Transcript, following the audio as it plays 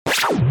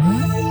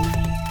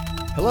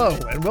Hello,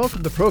 and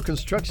welcome to Pro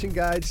Construction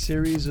Guide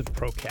series of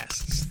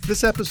Procasts.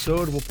 This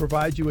episode will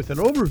provide you with an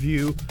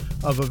overview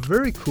of a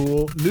very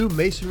cool new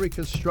masonry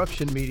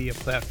construction media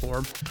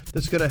platform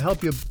that's going to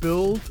help you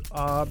build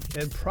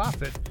and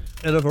profit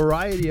in a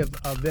variety of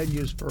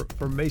venues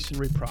for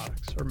masonry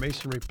products or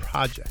masonry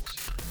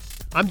projects.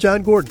 I'm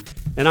John Gordon.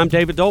 And I'm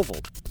David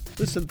Doval.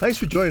 Listen, thanks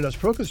for joining us.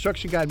 Pro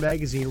Construction Guide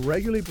magazine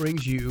regularly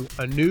brings you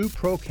a new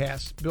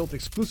Procast built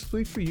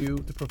exclusively for you,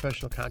 the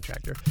professional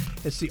contractor.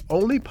 It's the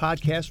only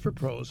podcast for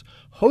pros,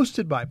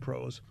 hosted by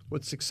pros,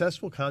 with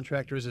successful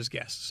contractors as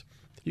guests.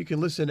 You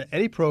can listen to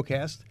any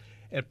Procast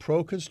at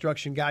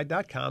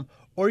proconstructionguide.com,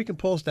 or you can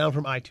pull us down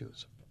from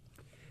iTunes.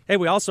 Hey,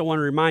 we also want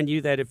to remind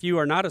you that if you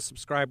are not a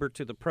subscriber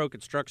to the Pro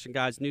Construction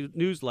Guide's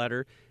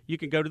newsletter, you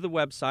can go to the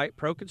website,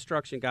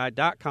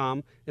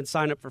 proconstructionguide.com, and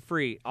sign up for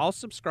free. All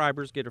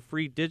subscribers get a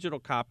free digital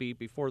copy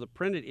before the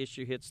printed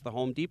issue hits the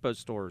Home Depot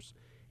stores.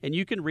 And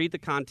you can read the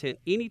content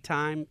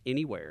anytime,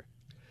 anywhere.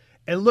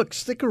 And look,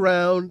 stick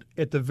around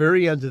at the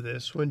very end of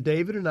this when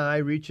David and I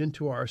reach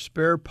into our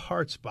spare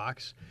parts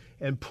box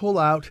and pull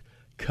out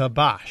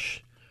kibosh.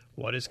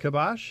 What is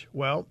kibosh?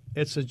 Well,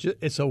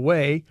 it's a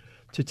way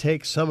to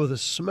take some of the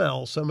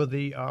smell, some of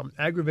the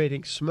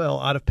aggravating smell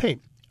out of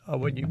paint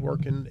when you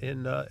work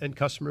in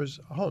customers'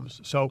 homes.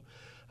 So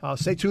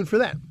stay tuned for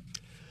that.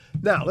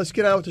 Now, let's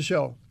get on with the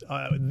show.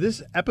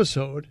 This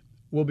episode,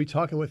 we'll be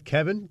talking with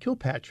Kevin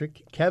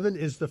Kilpatrick. Kevin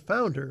is the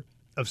founder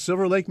of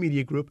Silver Lake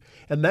Media Group,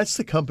 and that's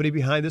the company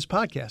behind this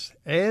podcast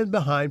and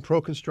behind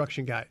Pro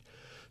Construction Guide.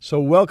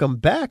 So welcome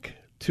back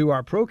to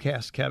our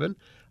Procast, Kevin.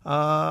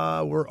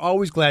 We're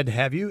always glad to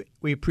have you.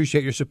 We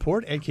appreciate your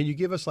support. And can you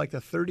give us like a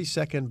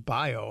 30-second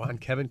bio on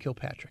Kevin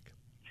Kilpatrick?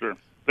 Sure.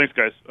 Thanks,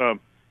 guys.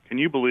 Can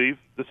you believe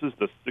this is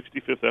the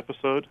 65th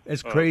episode?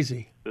 It's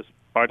crazy. This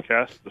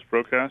podcast, this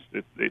Procast.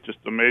 It's just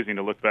amazing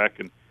to look back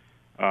and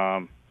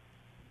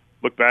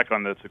look back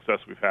on the success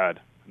we've had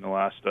in the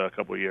last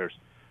couple of years.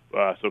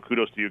 So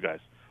kudos to you guys.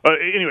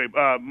 Anyway,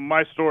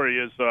 my story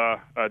is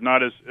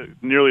not as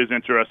nearly as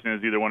interesting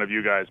as either one of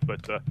you guys,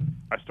 but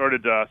I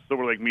started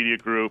Silver Lake Media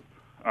Group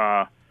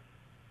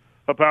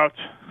about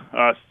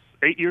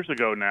 8 years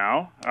ago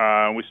now.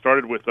 We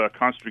started with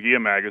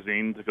Construguia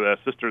magazine,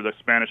 the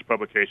Spanish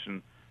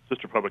publication,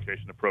 sister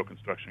publication of Pro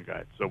Construction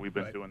Guide. So we've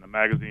been doing the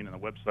magazine and the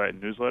website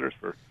and newsletters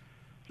for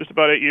just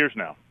about 8 years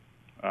now.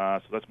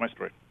 So that's my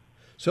story.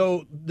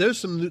 So there's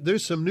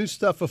some new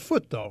stuff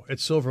afoot though at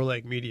Silver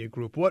Lake Media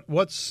Group.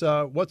 What's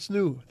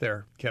new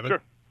there, Kevin?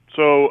 Sure.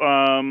 So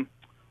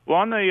well,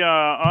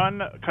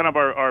 on kind of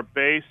our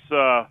base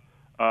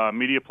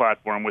media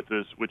platform, which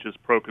is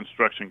Pro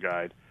Construction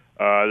Guide.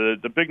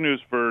 The big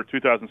news for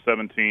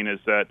 2017 is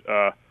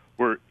that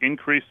we're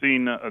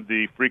increasing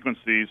the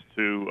frequencies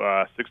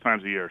to 6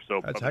 times a year.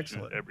 So that's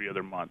excellent. Every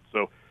other month.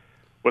 So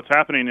what's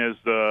happening is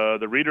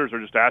the readers are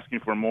just asking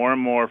for more and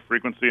more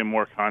frequency and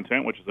more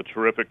content, which is a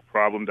terrific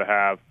problem to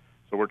have.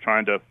 So we're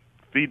trying to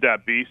feed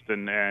that beast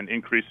and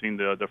increasing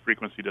the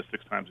frequency to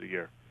 6 times a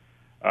year.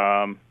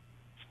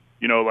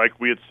 Like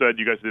we had said,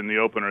 you guys did in the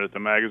opener, that the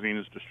magazine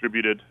is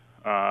distributed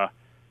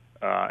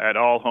at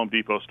all Home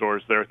Depot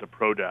stores there at the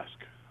Pro Desk.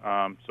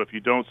 So if you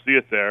don't see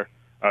it there,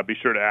 be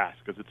sure to ask,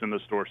 because it's in the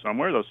store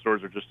somewhere. Those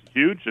stores are just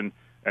huge, and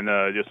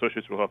the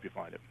associates will help you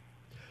find it.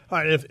 All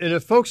right,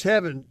 if folks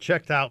haven't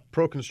checked out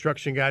Pro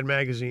Construction Guide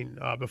magazine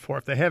before,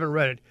 if they haven't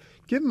read it,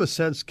 give them a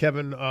sense,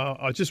 Kevin,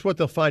 just what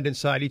they'll find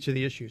inside each of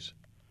the issues.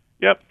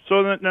 Yep.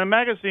 So the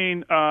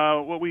magazine,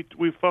 what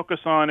we focus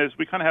on is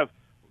we kind of have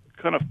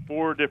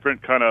 4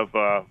 different kind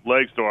of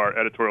legs to our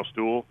editorial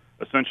stool,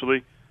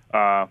 essentially.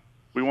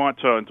 We want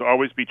to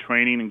always be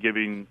training and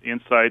giving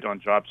insight on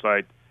job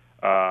site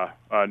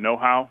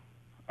know-how.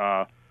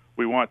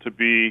 We want to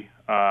we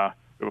have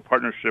a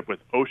partnership with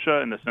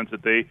OSHA in the sense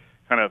that they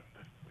kind of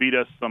feed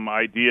us some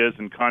ideas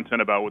and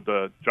content about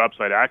the job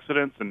site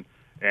accidents, and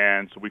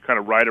so we kind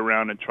of ride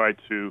around and try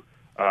to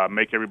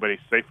make everybody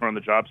safer on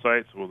the job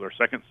site. So our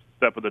second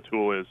step of the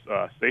tool is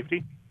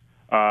safety.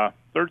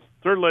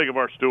 Third leg of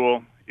our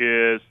stool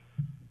is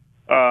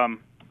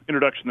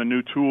introduction to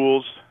new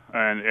tools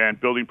and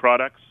building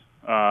products.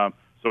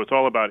 So it's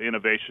all about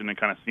innovation and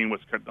kind of seeing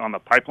what's on the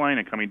pipeline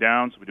and coming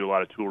down. So we do a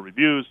lot of tool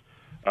reviews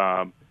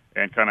and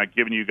kind of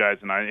giving you guys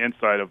an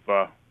insight of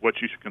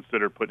what you should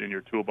consider putting in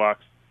your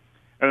toolbox.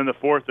 And then the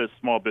fourth is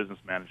small business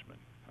management.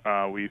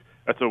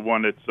 That's a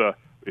one that's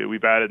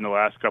we've added in the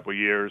last couple of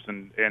years,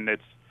 and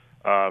it's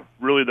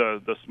really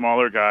the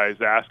smaller guys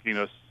asking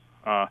us,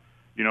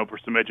 for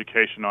some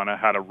education on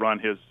how to run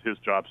his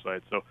job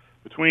site. So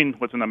between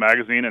what's in the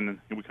magazine and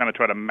we kind of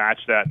try to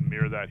match that and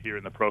mirror that here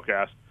in the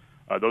Procast,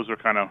 those are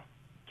kind of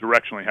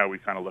directionally how we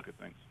kind of look at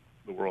things,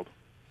 the world.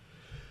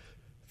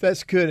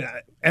 That's good.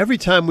 Every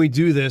time we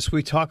do this,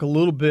 we talk a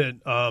little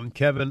bit,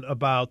 Kevin,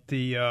 about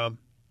the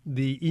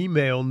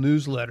email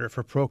newsletter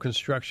for Pro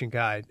Construction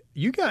Guide.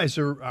 You guys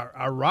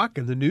are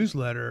rocking the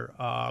newsletter.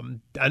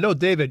 I know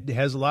David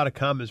has a lot of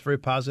comments, very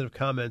positive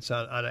comments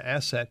on an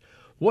asset.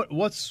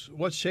 What's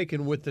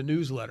shaking with the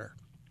newsletter?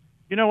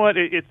 You know what?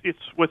 It's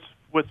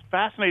what's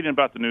fascinating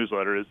about the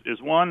newsletter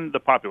is one, the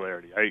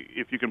popularity.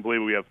 If you can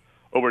believe it, we have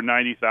over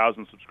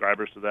 90,000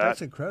 subscribers to that.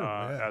 That's incredible,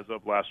 as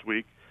of last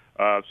week.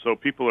 So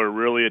people are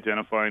really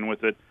identifying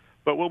with it.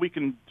 But what we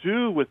can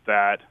do with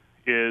that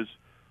is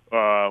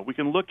we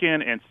can look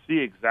in and see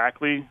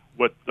exactly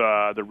what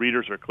the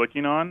readers are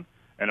clicking on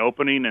and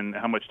opening and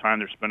how much time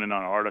they're spending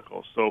on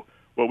articles. So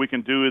what we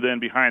can do then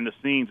behind the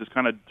scenes is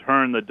kind of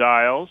turn the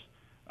dials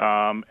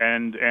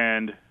and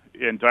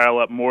dial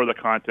up more of the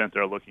content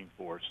they're looking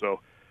for. So,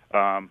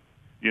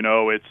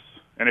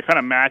 it kind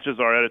of matches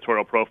our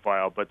editorial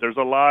profile, but there's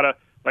a lot of,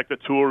 like the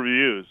tool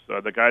reviews.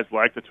 The guys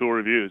like the tool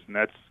reviews, and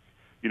that's,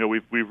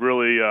 we've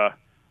really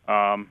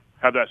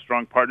have that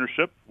strong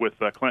partnership with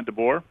Clint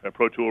DeBoer at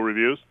Pro Tool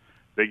Reviews.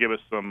 They give us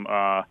some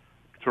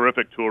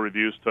terrific tool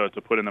reviews to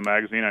put in the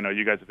magazine. I know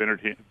you guys have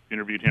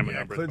interviewed him a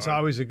number Clint's of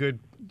times.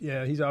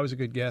 He's always a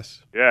good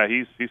guest. Yeah,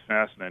 he's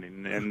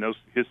fascinating, and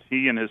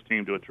he and his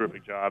team do a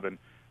terrific job and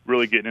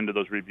really getting into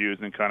those reviews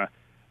and kind of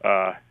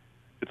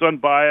it's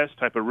unbiased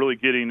type of really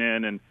getting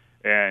in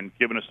and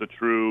giving us the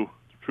true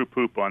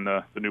poop on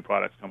the new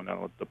products coming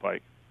down the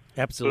pike.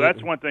 Absolutely. So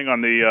that's one thing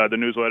on the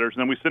newsletters, and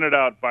then we send it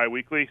out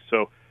biweekly.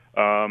 So,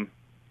 what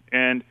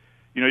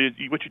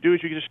you do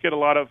is you just get a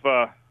lot of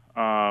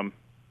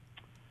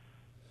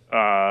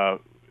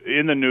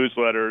in the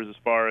newsletters. As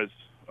far as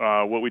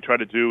what we try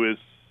to do is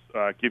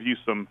give you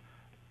some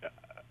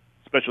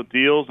special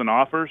deals and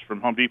offers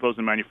from Home Depots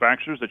and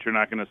manufacturers that you're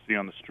not going to see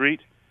on the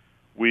street.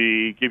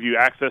 We give you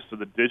access to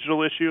the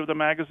digital issue of the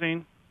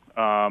magazine.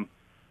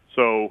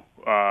 So,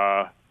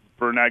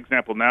 for an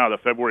example now, the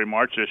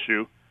February-March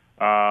issue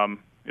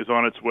is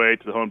on its way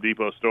to the Home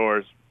Depot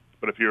stores.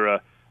 But if you're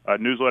a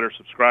newsletter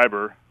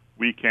subscriber,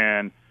 we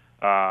can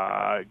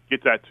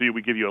get that to you.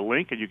 We give you a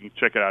link, and you can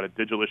check it out at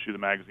digital issue of the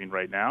magazine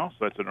right now.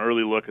 So that's an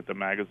early look at the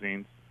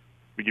magazines.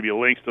 We give you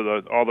links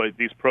to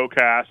these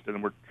procasts,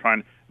 and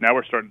now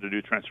we're starting to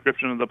do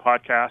transcription of the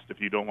podcast. If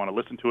you don't want to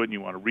listen to it and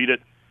you want to read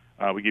it,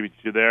 we give it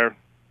to you there.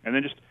 And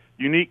then just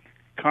unique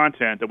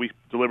content that we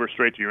deliver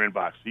straight to your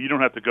inbox. So you don't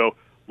have to go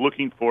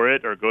looking for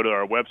it or go to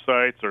our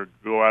websites or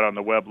go out on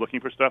the web looking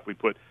for stuff. We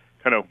put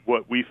kind of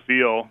what we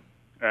feel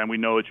and we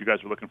know that you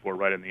guys are looking for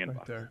right in the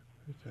inbox. Right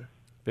there.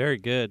 Very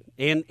good.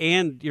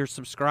 And your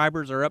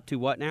subscribers are up to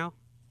what now?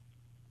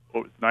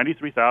 Oh,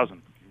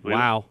 93,000.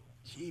 Wow.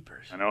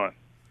 Jeepers. I know it.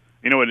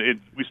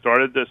 We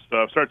started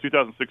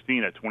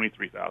 2016 at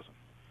 23,000.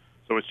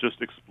 So it's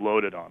just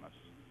exploded on us,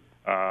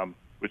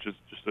 which is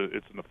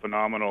it's a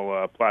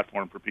phenomenal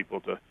platform for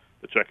people to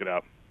check it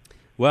out.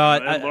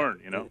 Well, and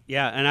learn,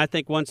 Yeah, and I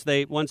think once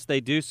they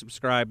do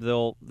subscribe,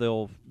 they'll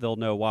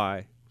know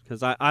why.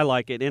 Because I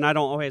like it, and I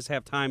don't always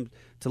have time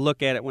to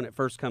look at it when it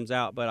first comes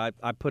out, but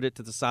I put it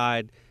to the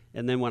side,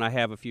 and then when I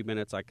have a few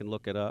minutes, I can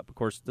look it up. Of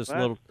course, this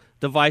little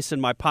device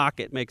in my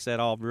pocket makes that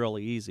all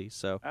really easy.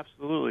 So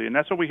absolutely, and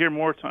that's what we hear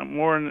more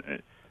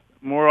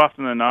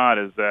often than not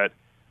is that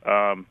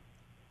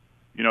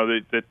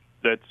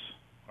that's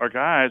our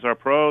guys, our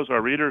pros,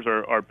 our readers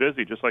are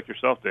busy, just like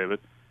yourself, David,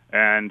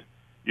 and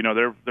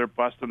they're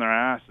busting their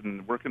ass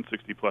and working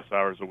 60-plus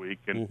hours a week,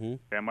 and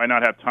they might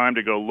not have time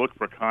to go look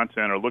for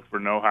content or look for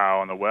know-how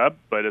on the web,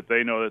 but if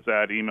they know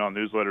that email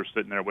newsletter is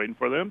sitting there waiting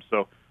for them,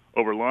 so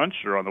over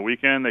lunch or on the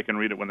weekend, they can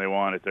read it when they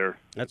want it.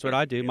 That's what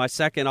I do. My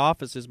second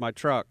office is my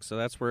truck, so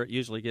that's where it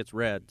usually gets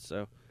read.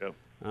 So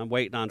I'm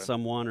waiting on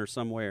someone or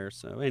somewhere.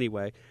 So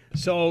anyway.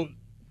 So,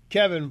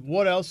 Kevin,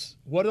 what else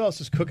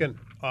is cooking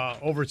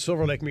over at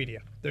Silver Lake Media?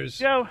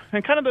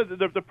 And kind of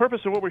the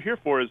purpose of what we're here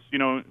for is,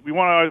 we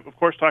want to, of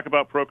course, talk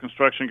about Pro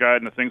Construction Guide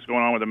and the things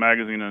going on with the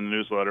magazine and the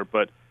newsletter,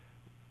 but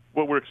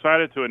what we're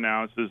excited to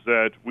announce is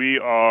that we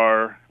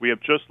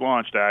have just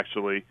launched,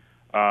 actually,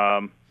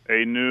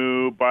 a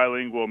new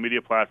bilingual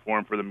media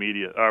platform for the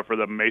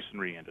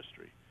masonry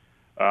industry.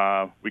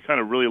 We kind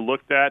of really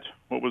looked at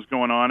what was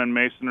going on in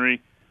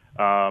masonry,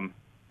 and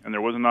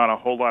there was not a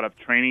whole lot of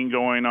training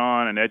going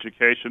on and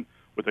education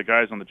with the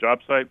guys on the job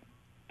site.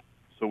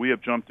 So we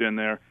have jumped in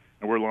there,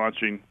 and we're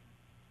launching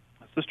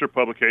a sister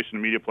publication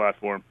and media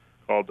platform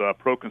called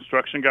Pro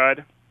Construction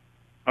Guide,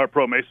 or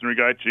Pro Masonry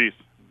Guide. Geez,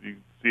 you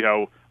see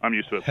how I'm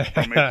used to it.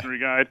 Pro Masonry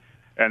Guide.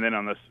 And then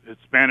on the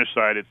Spanish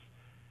side, it's,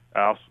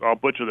 I'll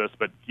butcher this,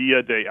 but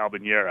Guia de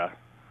Albañera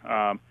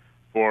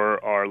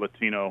for our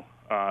Latino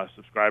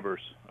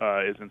subscribers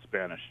is in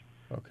Spanish.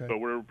 Okay. So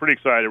we're pretty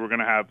excited. We're going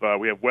to have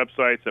we have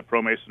websites at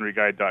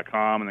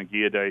promasonryguide.com and then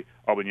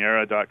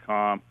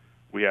guiadealbañera.com.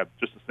 We have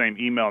just the same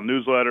email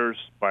newsletters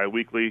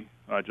bi-weekly,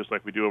 just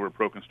like we do over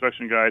Pro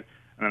Construction Guide,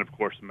 and then of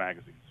course the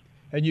magazines.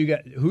 And you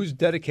got who's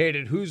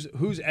dedicated?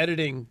 Who's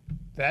editing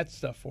that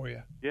stuff for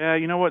you? Yeah,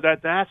 you know what?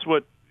 That's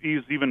what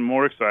is even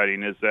more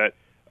exciting is that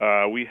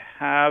we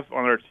have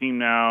on our team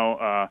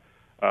now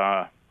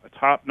a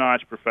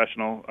top-notch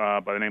professional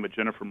by the name of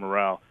Jennifer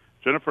Morrell.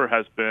 Jennifer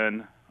has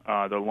been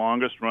the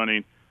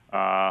longest-running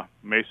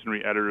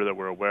masonry editor that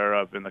we're aware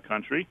of in the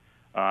country.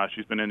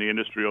 She's been in the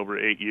industry over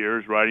 8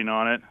 years, writing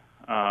on it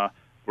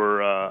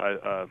for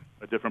a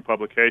different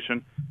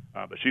publication.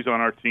 But she's on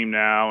our team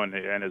now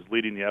and is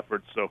leading the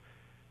effort. So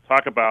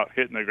talk about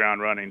hitting the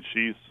ground running.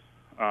 She's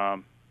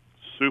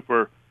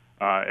super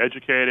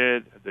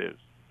educated, the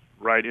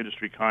right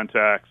industry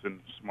contacts, and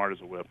smart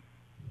as a whip.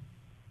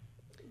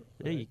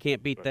 Yeah, you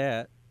can't beat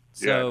that.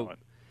 Yeah,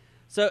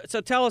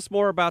 So tell us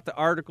more about the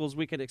articles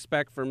we can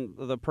expect from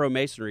the Pro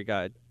Masonry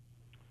Guide.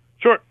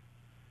 Sure.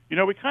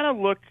 We kind of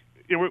look.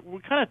 We're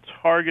kind of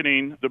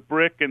targeting the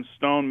brick and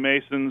stone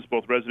masons,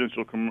 both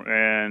residential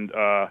and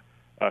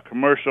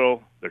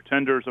commercial. Their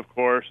tenders, of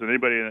course, and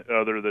anybody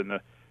other than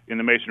in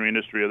the masonry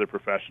industry, other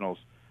professionals.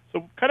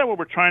 So kind of what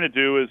we're trying to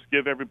do is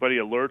give everybody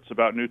alerts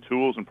about new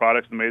tools and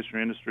products in the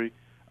masonry industry.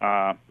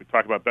 We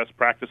talk about best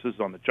practices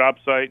on the job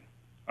site.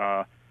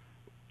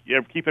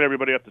 Keeping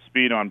everybody up to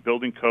speed on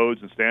building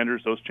codes and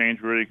standards. Those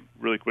change really,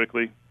 really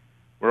quickly.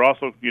 We're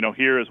also,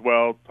 here as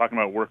well, talking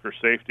about worker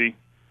safety.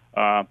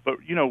 But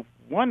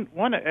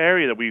one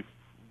area that we've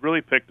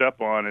really picked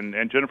up on,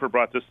 and Jennifer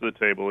brought this to the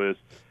table, is,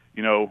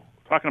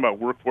 talking about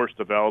workforce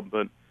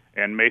development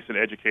and Mason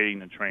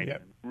educating and training.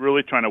 Yep.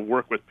 Really trying to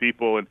work with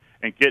people and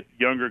get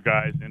younger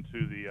guys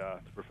into the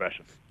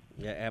profession.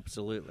 Yeah,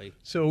 absolutely.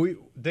 So,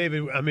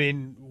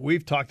 David,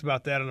 we've talked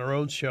about that on our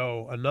own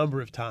show a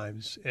number of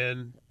times,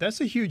 and that's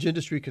a huge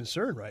industry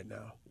concern right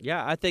now.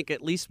 Yeah, I think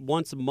at least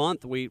once a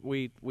month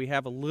we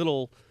have a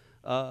little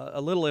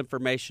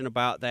information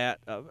about that.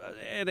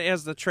 And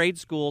as the trade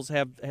schools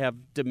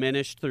have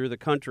diminished through the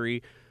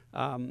country,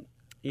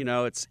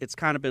 it's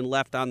kind of been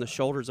left on the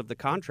shoulders of the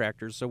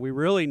contractors. So we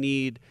really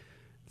need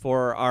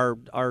for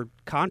our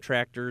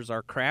contractors,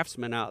 our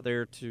craftsmen out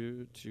there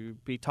to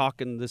be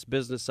talking this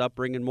business up,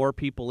 bringing more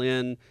people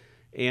in,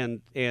 and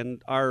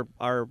our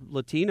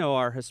Latino,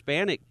 our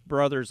Hispanic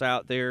brothers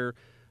out there.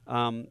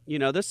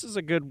 This is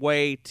a good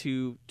way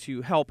to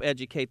help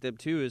educate them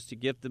too, is to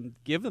give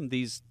them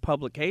these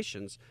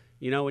publications.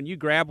 When you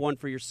grab one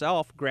for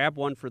yourself, grab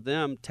one for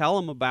them. Tell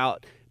them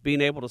about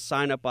being able to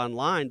sign up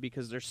online,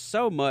 because there's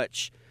so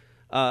much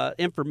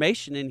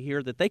information in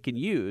here that they can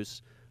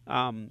use.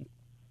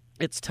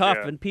 It's tough,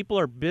 and people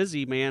are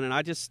busy, man. And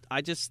I just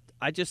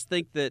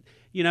think that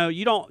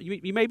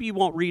maybe you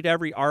won't read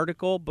every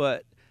article,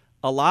 but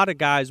a lot of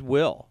guys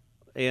will,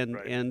 and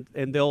right.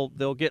 and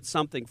they'll get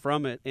something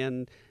from it.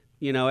 And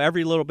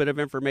every little bit of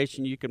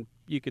information you can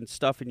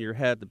stuff in your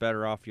head, the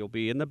better off you'll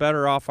be, and the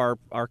better off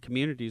our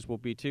communities will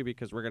be too,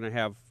 because we're going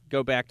to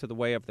go back to the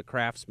way of the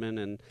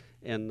craftsman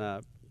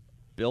and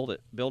build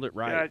it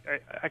right. Yeah,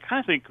 I kind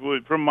of think,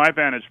 from my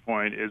vantage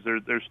point, is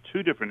there's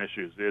two different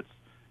issues.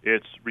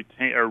 It's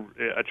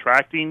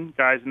attracting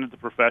guys into the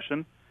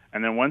profession,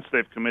 and then once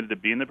they've committed to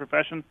be in the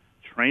profession,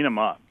 train them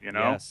up.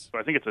 Yes. So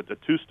I think it's a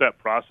two-step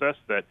process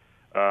that,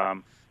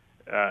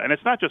 and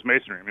it's not just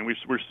masonry.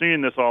 We're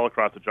seeing this all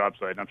across the job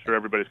site, and I'm sure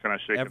everybody's kind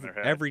of shaking their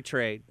head. Every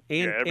trade,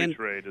 and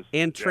trade is,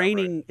 and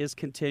training right. is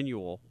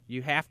continual.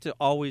 You have to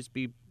always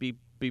be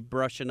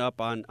brushing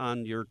up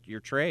on your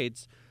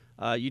trades.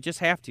 You just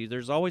have to.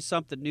 There's always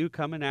something new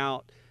coming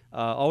out.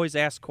 Always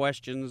ask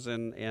questions,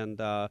 and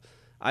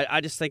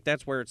I just think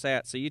that's where it's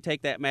at. So you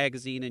take that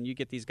magazine and you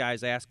get these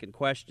guys asking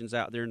questions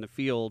out there in the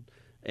field,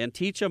 and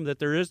teach them that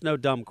there is no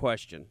dumb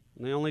question.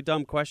 And the only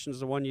dumb question is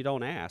the one you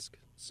don't ask.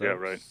 So, yeah,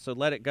 right. So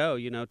let it go.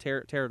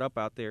 Tear it up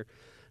out there.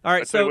 All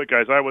right. I tell you what,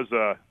 guys, I was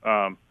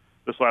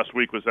this last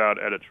week was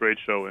out at a trade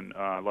show in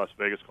Las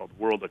Vegas called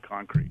World of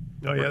Concrete.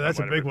 Oh yeah, that's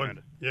a big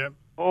one. Yeah.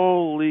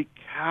 Holy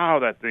cow,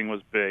 that thing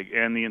was big,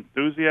 and the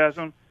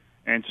enthusiasm,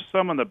 and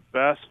some of the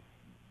best,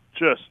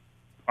 just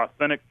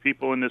authentic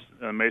people in this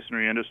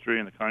masonry industry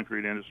and the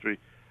concrete industry.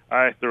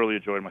 I thoroughly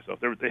enjoyed myself.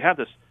 They have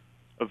this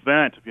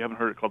event, if you haven't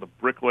heard it, called the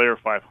Bricklayer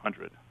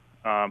 500,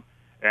 and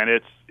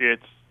it's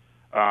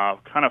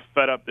kind of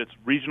fed up. It's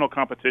regional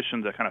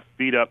competitions that kind of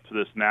feed up to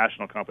this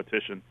national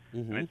competition.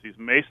 Mm-hmm. And it's these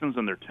masons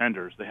and their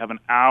tenders. They have an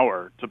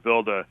hour to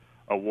build a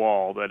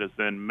wall that is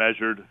then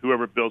measured.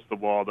 Whoever builds the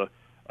wall,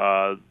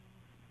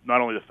 not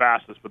only the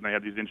fastest, but they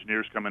have these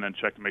engineers come in and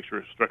check to make sure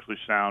it's structurally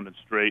sound and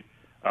straight.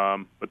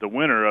 But the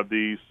winner of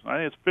these, I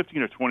think it's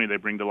 15 or 20 they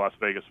bring to Las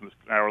Vegas from this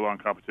hour-long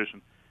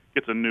competition,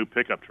 gets a new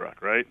pickup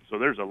truck, right? So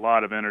there's a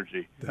lot of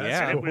energy.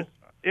 That's cool.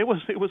 It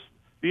was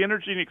the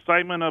energy and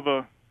excitement of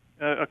a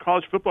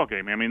college football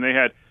game. They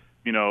had,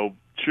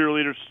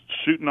 cheerleaders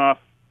shooting off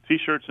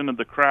T-shirts into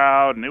the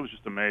crowd, and it was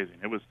just amazing.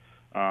 It was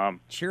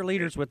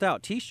cheerleaders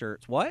without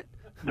T-shirts. What?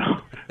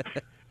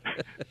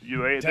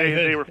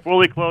 They were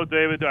fully clothed,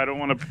 David. I don't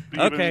want to.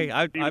 Okay,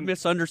 I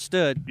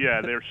misunderstood.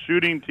 Yeah, they're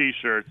shooting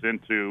T-shirts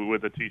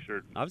with a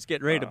T-shirt. I was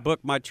getting ready to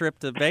book my trip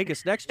to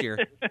Vegas next year.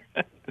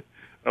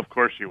 Of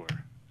course you were.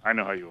 I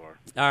know how you are.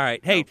 All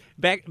right. Hey,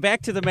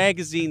 back to the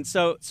magazine.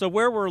 So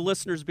where will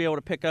listeners be able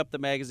to pick up the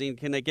magazine?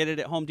 Can they get it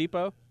at Home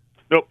Depot?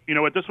 Nope. You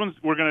know what? This one's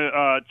we're going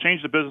to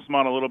change the business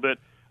model a little bit.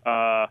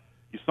 You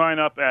sign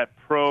up at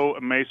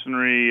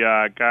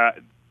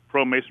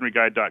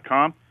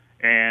ProMasonryGuide.com,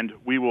 and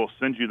we will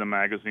send you the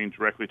magazine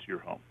directly to your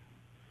home.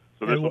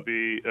 So this will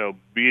be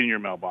in your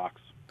mailbox.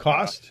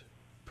 Cost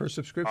per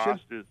subscription?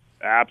 Cost is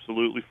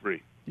absolutely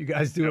free. You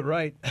guys do it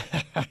right.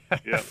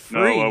 Yeah.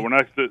 Free. No, we're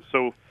not.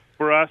 So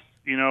for us,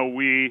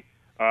 we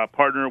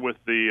partner with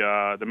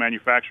the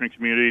manufacturing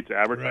community to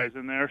advertise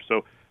in there.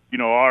 So,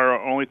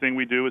 our only thing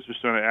we do is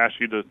just going to ask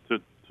you to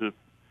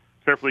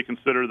carefully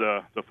consider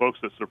the folks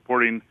that's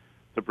supporting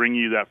to bring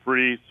you that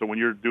free. So when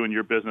you're doing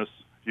your business,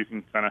 you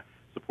can kind of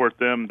support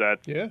them. That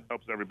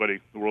helps everybody,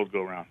 the world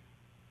go around.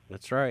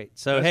 That's right.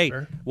 So, That's hey,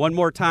 fair. one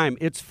more time,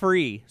 it's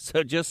free.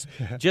 So just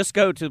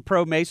go to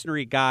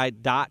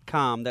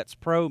promasonryguide.com. That's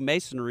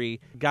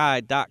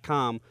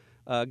promasonryguide.com.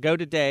 Go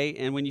today,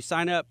 and when you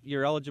sign up,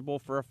 you're eligible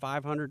for a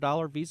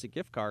 $500 Visa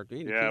gift card.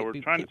 We're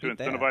trying to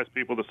incentivize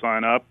people to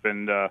sign up,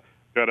 and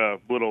got a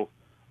little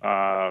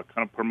kind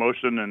of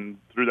promotion and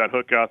threw that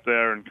hook out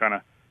there and kind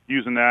of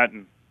using that.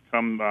 And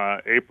come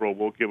April,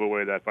 we'll give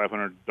away that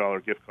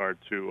 $500 gift card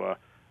to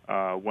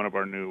one of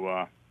our new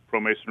Pro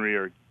Masonry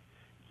or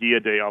Guia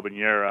de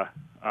Albanera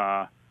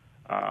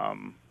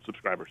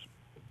subscribers.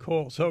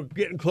 Cool. So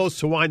getting close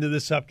to winding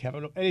this up,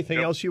 Kevin. Anything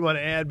else you want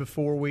to add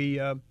before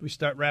we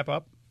start wrap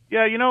up?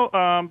 Yeah,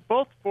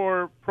 both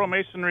for Pro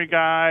Masonry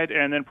Guide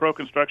and then Pro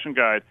Construction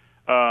Guide,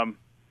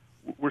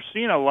 we're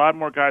seeing a lot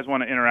more guys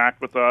want to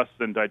interact with us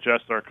and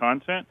digest our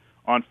content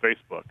on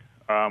Facebook.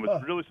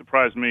 It's really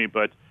surprised me,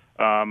 but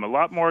a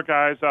lot more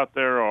guys out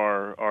there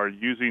are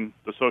using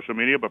the social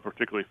media, but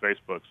particularly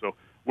Facebook. So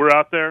we're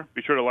out there.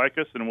 Be sure to like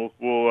us, and we'll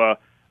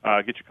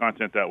get you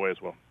content that way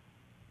as well.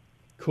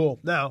 Cool.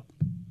 Now,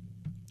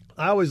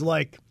 I always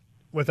like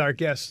with our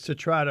guests to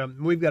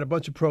we've got a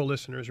bunch of pro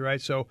listeners, right?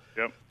 So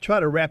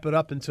try to wrap it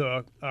up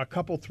into a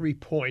couple, 3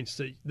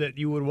 points that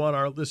you would want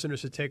our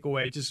listeners to take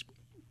away. Just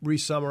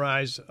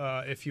re-summarize,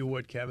 if you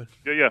would, Kevin.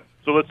 Yeah.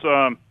 So let's,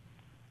 for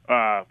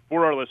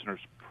our listeners,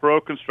 Pro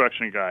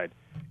Construction Guide.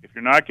 If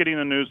you're not getting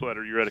the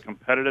newsletter, you're at a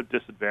competitive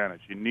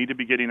disadvantage. You need to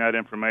be getting that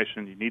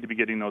information. You need to be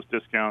getting those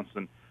discounts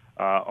and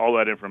all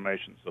that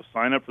information. So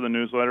sign up for the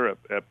newsletter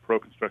at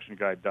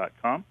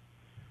proconstructionguide.com.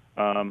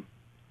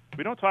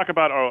 We don't talk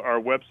about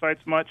our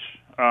websites much,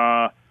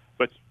 but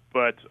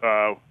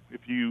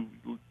if you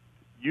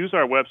use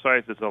our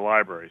websites as a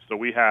library, so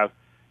we have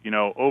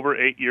over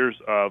 8 years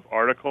of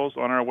articles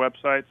on our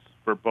websites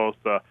for both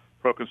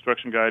Pro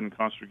Construction Guide and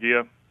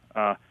Construgia.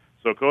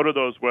 So go to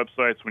those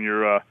websites when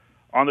you're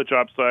on the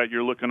job site.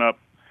 You're looking up,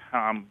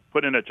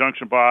 put in a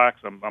junction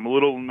box. I'm a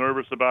little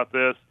nervous about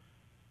this.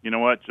 You know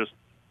what? Just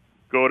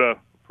go to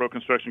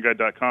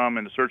proconstructionguide.com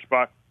in the search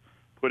box.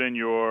 Put in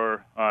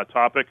your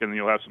topic, and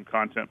you'll have some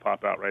content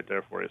pop out right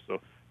there for you.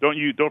 So don't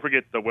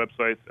forget the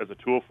website as a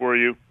tool for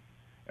you.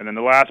 And then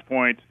the last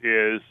point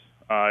is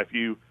if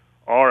you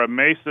are a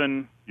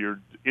Mason, you're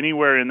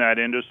anywhere in that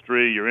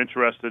industry, you're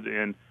interested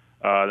in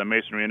the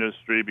masonry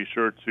industry, be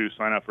sure to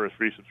sign up for a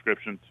free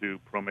subscription to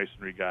Pro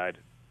Masonry Guide.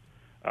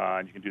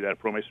 And you can do that at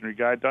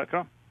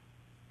promasonryguide.com.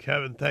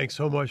 Kevin, thanks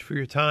so much for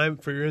your time,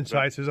 for your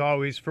insights, as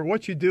always, for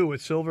what you do with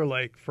Silver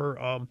Lake, for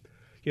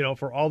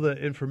for all the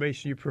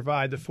information you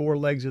provide, the 4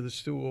 legs of the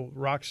stool,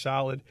 rock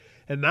solid,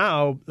 and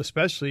now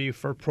especially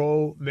for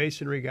Pro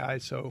Masonry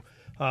Guide. So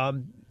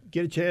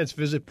get a chance,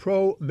 visit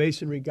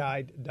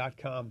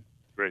promasonryguide.com.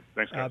 Great.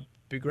 Thanks, guys.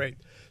 Be great.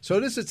 So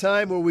this is a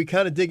time where we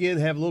kind of dig in,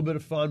 have a little bit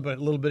of fun, but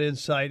a little bit of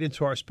insight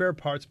into our spare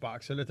parts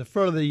box. And at the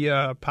front of the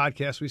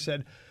podcast, we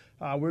said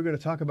we're going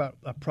to talk about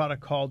a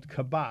product called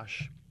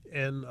Kibosh.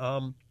 And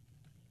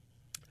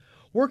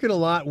working a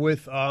lot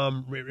with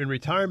in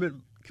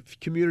retirement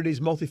communities,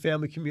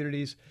 multifamily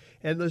communities,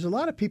 and there's a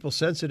lot of people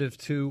sensitive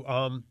to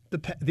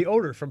the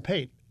odor from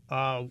paint,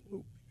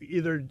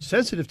 either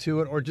sensitive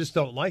to it or just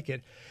don't like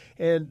it.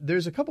 And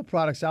there's a couple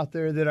products out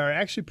there that are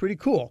actually pretty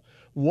cool.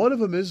 One of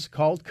them is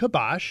called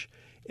Kibosh,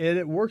 and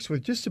it works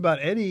with just about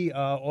any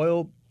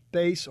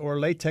oil-based or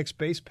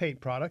latex-based paint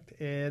product,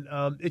 and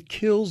it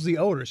kills the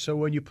odor. So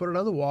when you put it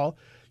on the wall,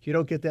 you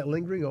don't get that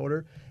lingering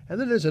odor. And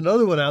then there's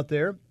another one out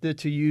there that,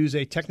 to use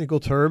a technical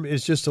term,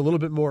 is just a little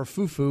bit more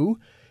foo-foo,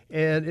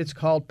 and it's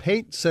called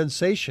Paint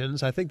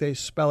Sensations. I think they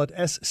spell it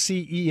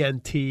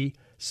S-C-E-N-T,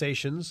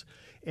 Sations.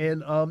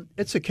 And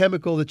it's a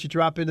chemical that you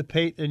drop in the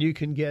paint, and you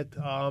can get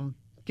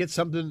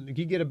something.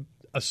 You get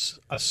a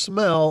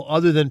smell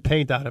other than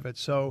paint out of it.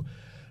 So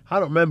I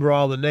don't remember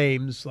all the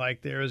names.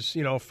 Like there's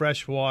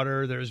fresh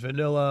water, there's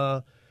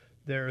vanilla,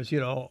 there's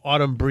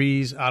autumn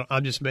breeze.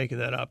 I'm just making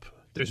that up.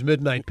 There's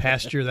midnight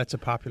pasture. That's a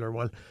popular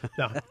one.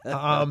 No,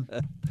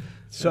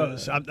 so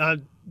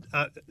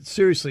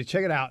seriously,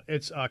 check it out.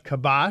 It's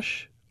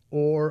Kibosh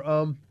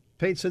or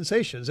Paint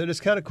Sensations, and it's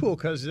kind of cool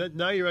because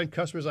now your end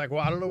customer's like,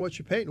 well, I don't know what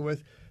you're painting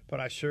with,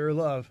 but I sure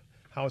love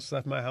how it's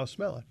left my house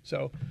smelling.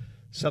 So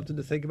something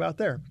to think about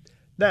there.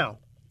 Now,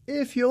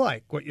 if you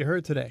like what you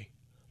heard today,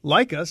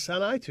 like us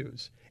on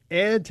iTunes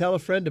and tell a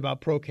friend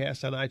about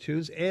Procast on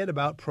iTunes and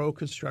about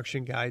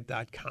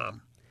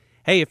ProConstructionGuide.com.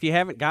 Hey, if you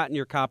haven't gotten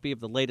your copy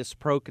of the latest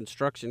Pro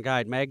Construction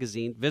Guide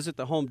magazine, visit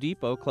the Home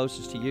Depot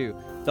closest to you.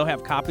 They'll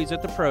have copies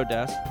at the Pro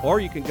Desk,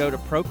 or you can go to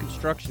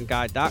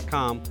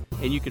ProConstructionGuide.com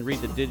and you can read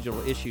the digital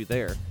issue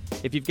there.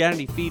 If you've got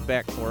any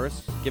feedback for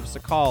us, give us a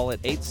call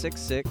at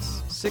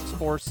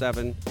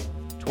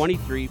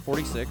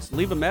 866-647-2346.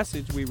 Leave a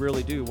message. We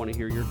really do want to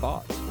hear your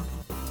thoughts.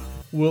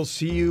 We'll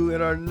see you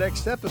in our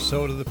next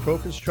episode of the Pro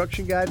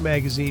Construction Guide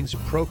magazine's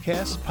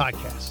Procast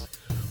podcast.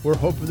 We're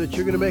hoping that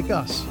you're going to make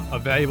us a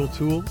valuable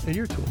tool in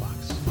your toolbox.